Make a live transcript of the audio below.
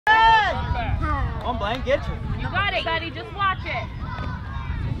on, Blaine, get you. You got it, buddy. Just watch it.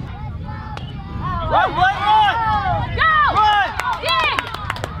 Run, Blaine, run! Go! Run! Dig!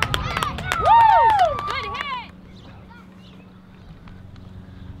 Woo! Good hit!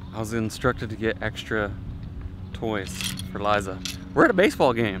 I was instructed to get extra toys for Liza. We're at a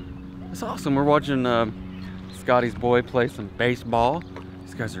baseball game. It's awesome. We're watching Scotty's boy play some baseball.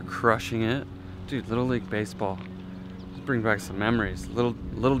 These guys are crushing it. Dude, Little League baseball. Just bring back some memories.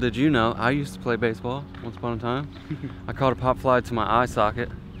 Little did you know, I used to play baseball once upon a time. I caught a pop fly to my eye socket.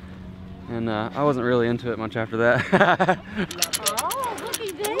 And I wasn't really into it much after that. Oh,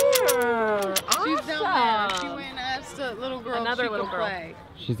 looky there. She's down there. She went and asked a little girl Another if she little could girl. play.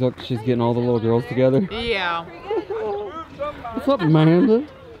 She's getting all the little girls together. Yeah. What's up, Amanda?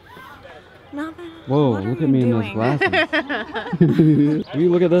 Nothing. Whoa, look at me in those glasses. Will you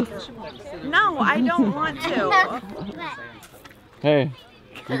look at this? No, I don't want to. Hey,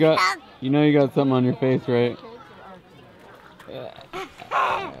 you got something on your face, right?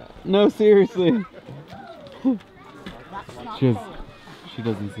 No, seriously. She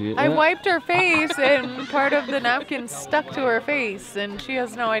doesn't see it I yet. wiped her face and part of the napkin stuck to her face and she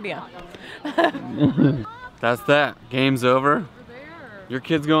has no idea. That's that. Game's over. Your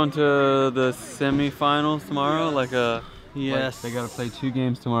kid's going to the semifinals tomorrow? Yes. They gotta play 2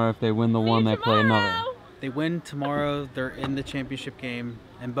 games tomorrow. If they win the one, they play another. They win tomorrow, they're in the championship game,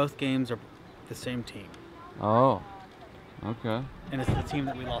 and both games are the same team. Oh, okay. And it's the team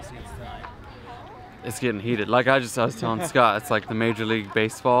that we lost against tonight. It's getting heated. Like I was telling Scott, it's like the Major League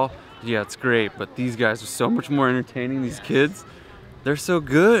Baseball. Yeah, it's great, but these guys are so much more entertaining. These kids, they're so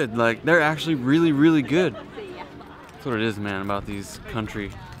good. Like they're actually really, really good. That's what it is, man, about these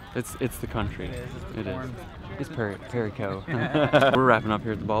country. It's the country. It is. It's Perico. We're wrapping up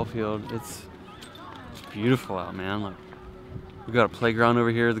here at the ball field. It's beautiful out, man. Like we got a playground over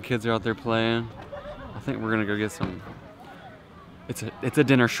here. The kids are out there playing. I think we're gonna go get some. It's a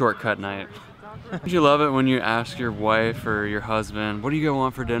dinner shortcut night. Don't you love it when you ask your wife or your husband, what do you gonna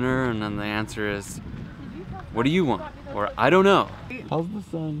want for dinner? And then the answer is, what do you want? Or I don't know. How's the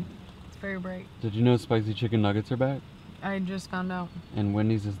sun? It's very bright. Did you know spicy chicken nuggets are back? I just found out. And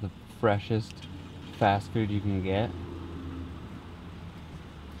Wendy's is the freshest fast food you can get.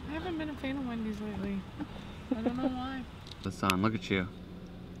 I haven't been a fan of Wendy's lately. I don't know why. The sun, look at you.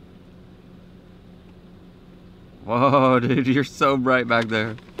 Whoa, dude, you're so bright back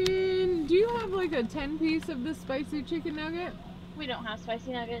there. And do you have like a 10-piece of the spicy chicken nugget? We don't have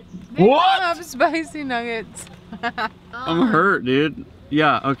spicy nuggets. They What? don't have spicy nuggets. I'm hurt, dude.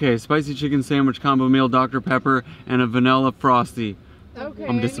 Yeah, okay, spicy chicken sandwich combo meal, Dr. Pepper, and a vanilla frosty. Okay,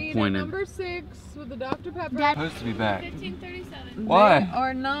 I'm I disappointed. need a number 6 with the Dr. Pepper. It's supposed to be back. 1537. Why? They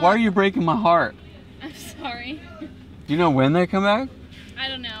are not. Why are you breaking my heart? I'm sorry. Do you know when they come back? I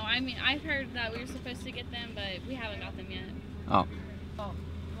don't know. I mean, I've heard that we were supposed to get them, but we haven't got them yet. Oh. Oh,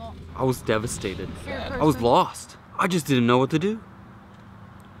 well, I was devastated. fair I was person. lost. I just didn't know what to do.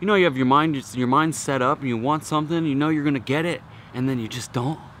 You know, you have your mind set up and you want something, you know you're gonna get it, and then you just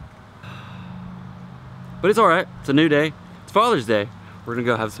don't. But it's all right. It's a new day. It's Father's Day. We're gonna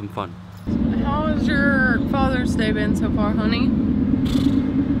go have some fun. How has your Father's Day been so far, honey?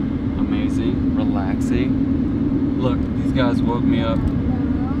 Amazing, relaxing. Look, these guys woke me up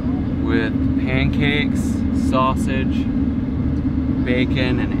with pancakes, sausage,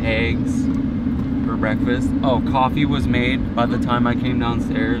 bacon, and eggs for breakfast. Oh, coffee was made by the time I came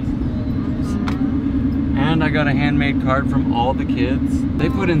downstairs. And I got a handmade card from all the kids. They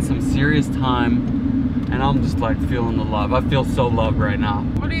put in some serious time, and I'm just like feeling the love. I feel so loved right now.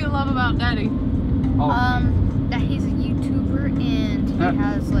 What do you love about Daddy? Oh, That he's a YouTuber and he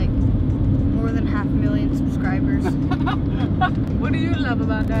has like more than 500,000 subscribers. What do you love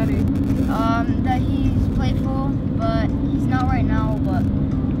about Daddy? That he's playful, but he's not right now, but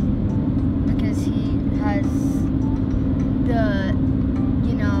because he has the,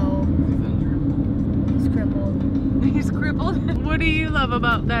 you know, he's crippled. He's crippled. What do you love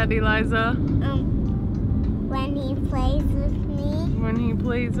about Daddy, Liza? When he plays with me. When he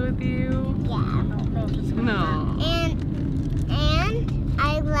plays with you? Yeah. No. And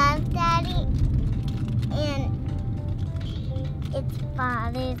I love Daddy. And it's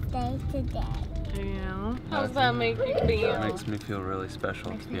Father's Day today. Yeah. How's that make you feel? it makes me feel really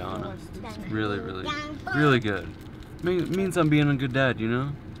special, to be honest. It's really, really, really good. It means I'm being a good dad, you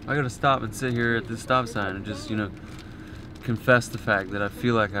know? I gotta stop and sit here at this stop sign and just, you know, confess the fact that I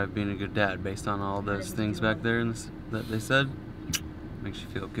feel like I've been a good dad based on all those things back there that they said. Makes you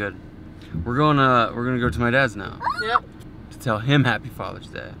feel good. We're gonna go to my dad's now. Yep. To tell him Happy Father's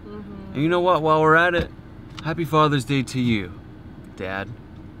Day. And you know what? While we're at it, Happy Father's Day to you, Dad.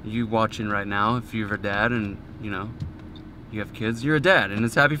 you watching right now, if you're a dad and, you know, you have kids, you're a dad, and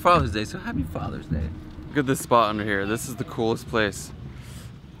it's Happy Father's Day, so Happy Father's Day. Look at this spot under here. This is the coolest place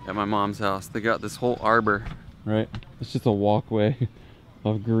at my mom's house. They got this whole arbor, right? It's just a walkway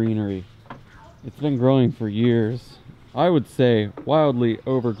of greenery. It's been growing for years. I would say wildly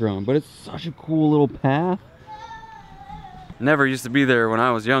overgrown, but it's such a cool little path. Never used to be there when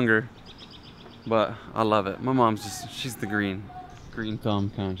I was younger, but I love it. My mom's just, she's the green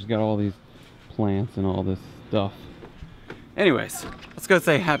thumb kind. She's got all these plants and all this stuff. Anyways, let's go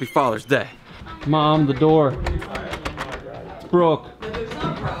say Happy Father's Day. Mom, the door. It's broke.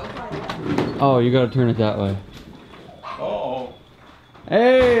 Oh, you gotta turn it that way. Uh-oh.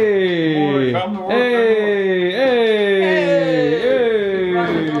 Hey! Hey! Hey!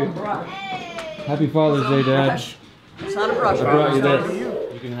 Happy Father's Day, Dad. It's not a brush. I brought you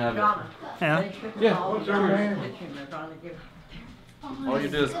this. You can have it. Yeah. Yeah. All you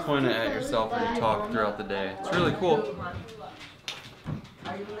do is point it at yourself when you talk throughout the day. It's really cool.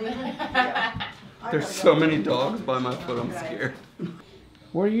 There's so many dogs by my foot, I'm scared.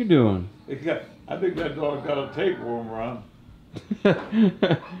 What are you doing? I think that dog got a tapeworm around.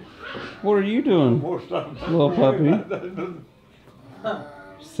 What are you doing, More stuff. little puppy?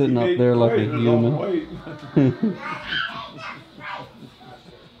 Sitting up there like a human.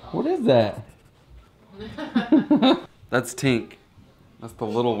 What is that? That's Tink. That's the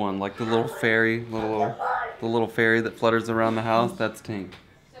little one, like the little fairy, the little fairy that flutters around the house. That's Tink.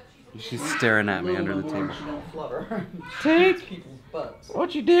 She's staring at me under the table. Tink,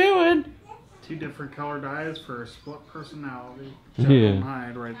 what you doing? 2 different colored eyes for a split personality. Yeah.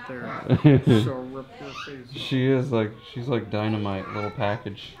 Hide right there. So rip your face. She's like dynamite, little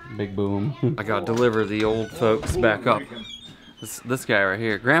package, big boom. I gotta deliver the old folks back up. This guy right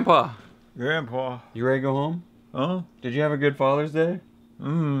here, Grandpa. Grandpa. You ready to go home? Huh? Did you have a good Father's Day?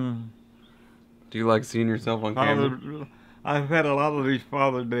 Mmm. Do you like seeing yourself on camera? I've had a lot of these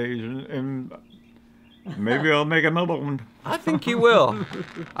Father Days, and maybe I'll make another one. I think you will.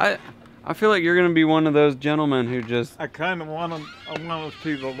 I feel like you're gonna be one of those gentlemen who just. I kind of want to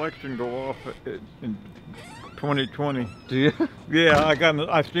see the election go off in 2020. Do you? Yeah, I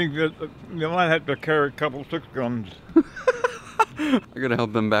think that you might have to carry a couple 6 guns. I gotta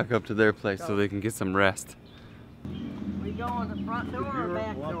help them back up to their place so they can get some rest. We go on the front door or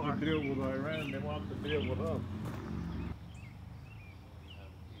back They door? want to deal with Iran, they want to deal with us.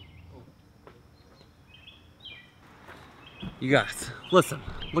 You guys, listen,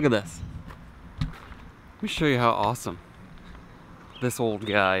 look at this. Let me show you how awesome this old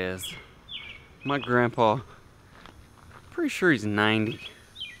guy is. My grandpa, pretty sure he's 90.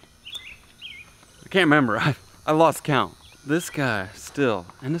 I can't remember, I lost count. This guy still,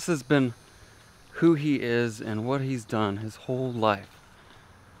 and this has been who he is and what he's done his whole life.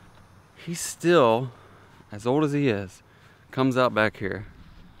 He's still, as old as he is, comes out back here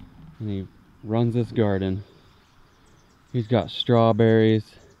and he runs this garden. He's got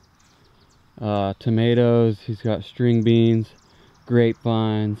strawberries, tomatoes, he's got string beans,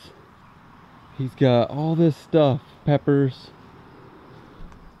 grapevines. He's got all this stuff, peppers.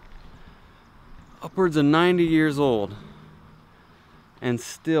 Upwards of 90 years old, and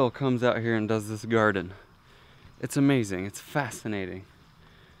still comes out here and does this garden. It's amazing, it's fascinating.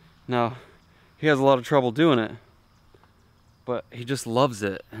 Now, he has a lot of trouble doing it, but he just loves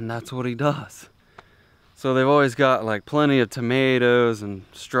it, and that's what he does. So they've always got like plenty of tomatoes and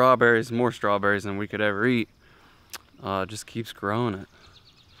strawberries, more strawberries than we could ever eat. Just keeps growing it,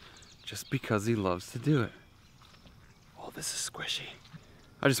 just because he loves to do it. Oh, this is squishy.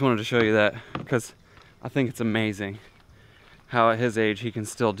 I just wanted to show you that because I think it's amazing how at his age he can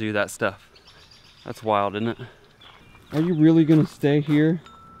still do that stuff. That's wild, isn't it? Are you really gonna stay here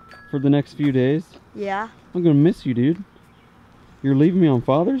for the next few days? Yeah. I'm gonna miss you, dude. You're leaving me on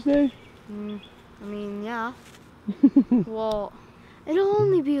Father's Day? I mean, yeah. Well, it'll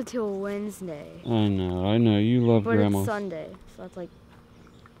only be until Wednesday. I know. You love But Grandma. it's Sunday, so that's like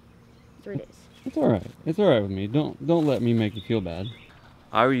 3 days. It's alright. It's alright with me. Don't let me make you feel bad.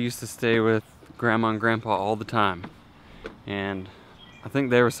 I used to stay with Grandma and Grandpa all the time. And I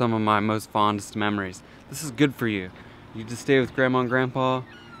think they were some of my most fondest memories. This is good for you. You just stay with Grandma and Grandpa,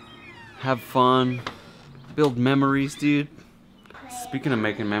 have fun, build memories, dude. Speaking of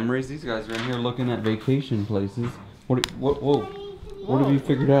making memories, these guys are in here looking at vacation places. What have you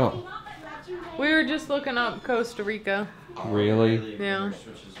figured out? We were just looking up Costa Rica. Really? Yeah.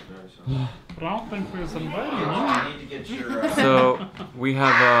 But I don't think there's somebody. So we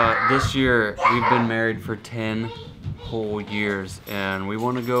have this year we've been married for 10 whole years, and we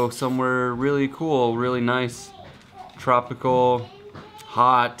want to go somewhere really cool, really nice, tropical,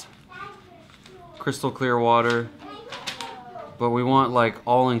 hot, crystal clear water, but we want like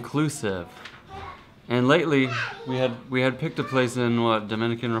all-inclusive. And lately, we had picked a place in what,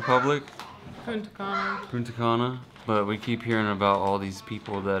 Dominican Republic? Punta Cana. Punta Cana, but we keep hearing about all these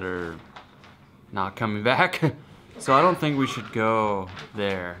people that are not coming back. So I don't think we should go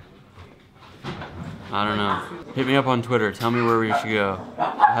there. I don't know. Hit me up on Twitter. Tell me where we should go.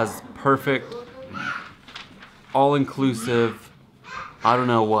 It has perfect, all-inclusive, I don't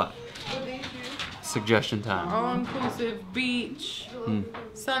know what. Suggestion time. All-inclusive beach,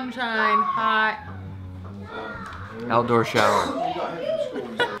 sunshine, hot. Outdoor shower.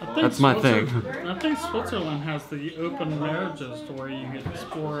 That's my thing. I think Switzerland has the open marriages to where you get to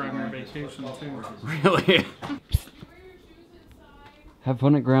explore on your vacation too. Really? Have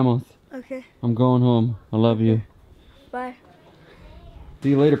fun at Grandma's. Okay. I'm going home. I love you. Bye. See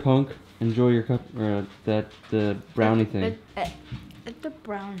you later, punk. Enjoy your cup, or the brownie thing. It's a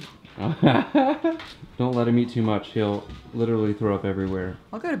brownie. Don't let him eat too much. He'll literally throw up everywhere.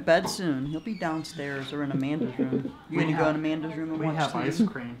 I'll go to bed soon. He'll be downstairs or in Amanda's room. You gonna go in Amanda's room and We watch have TV? ice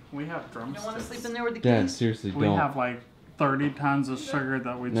cream. We have You don't want to drumsticks. sleep in there with the Dad, kids? seriously, We don't. have like 30 tons of sugar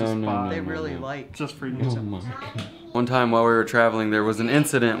that we just No, bought They no, really no. like. just for you. Oh my God. One time while we were traveling, there was an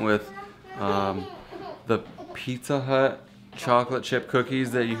incident with the Pizza Hut chocolate chip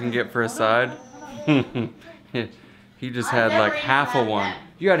cookies that you can get for a side. He just had like half of one.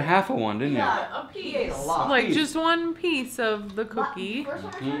 You had half of one, didn't you? A piece. Like just one piece of the cookie.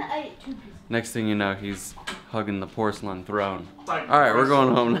 Next thing you know, he's hugging the porcelain throne. Alright, we're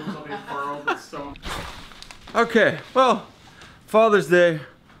going home now. Okay, well, Father's Day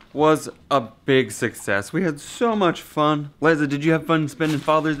was a big success. We had so much fun. Liza, did you have fun spending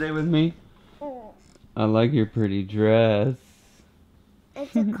Father's Day with me? I like your pretty dress.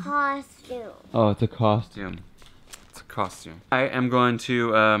 It's a costume. Oh, it's a costume. It's a costume. I am going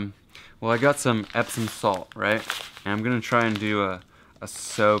to, well, I got some Epsom salt, right? And I'm gonna try and do a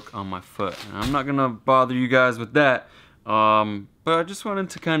soak on my foot. And I'm not gonna bother you guys with that. But I just wanted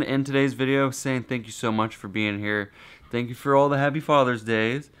to kind of end today's video saying thank you so much for being here. Thank you for all the happy Father's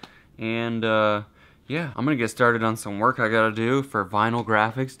Days. And yeah, I'm gonna get started on some work I gotta do for vinyl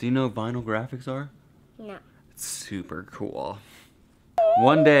graphics. Do you know what vinyl graphics are? No. It's super cool.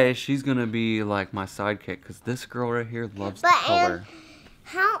 One day she's gonna be like my sidekick because this girl right here loves the color.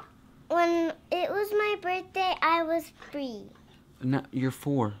 When it was my birthday, I was 3. No, you're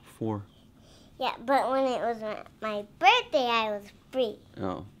 4. Yeah, but when it was my birthday, I was 3.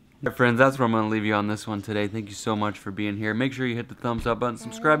 Oh. Alright, friends, that's where I'm gonna leave you on this one today. Thank you so much for being here. Make sure you hit the thumbs up button,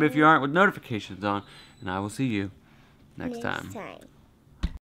 subscribe if you aren't with notifications on, and I will see you next time.